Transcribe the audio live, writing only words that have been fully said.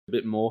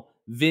bit more.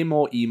 Vim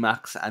or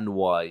Emacs, and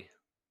why?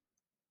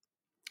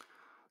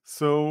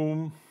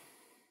 So,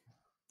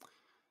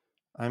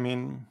 I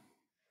mean,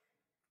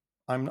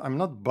 I'm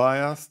not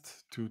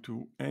biased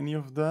to any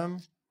of them,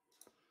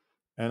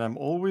 and I'm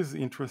always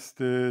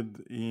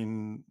interested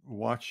in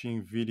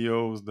watching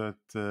videos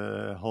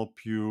that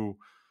help you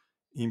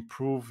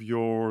improve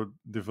your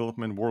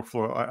development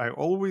workflow. I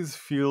always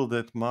feel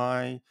that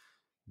my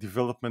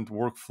development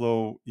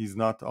workflow is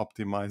not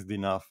optimized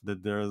enough,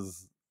 that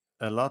there's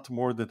a lot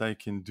more that I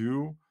can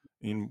do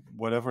in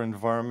whatever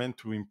environment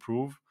to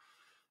improve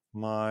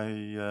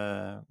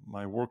my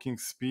working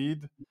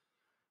speed.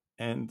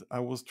 And I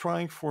was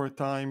trying for a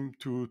time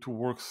to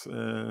work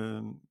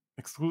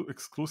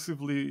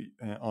exclusively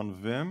on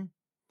Vim,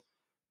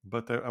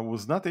 but I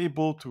was not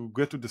able to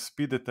get to the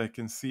speed that I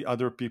can see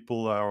other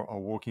people are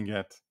working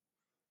at.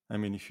 I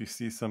mean, if you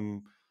see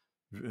some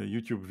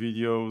YouTube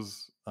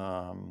videos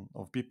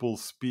of people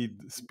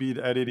speed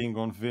editing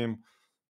on Vim,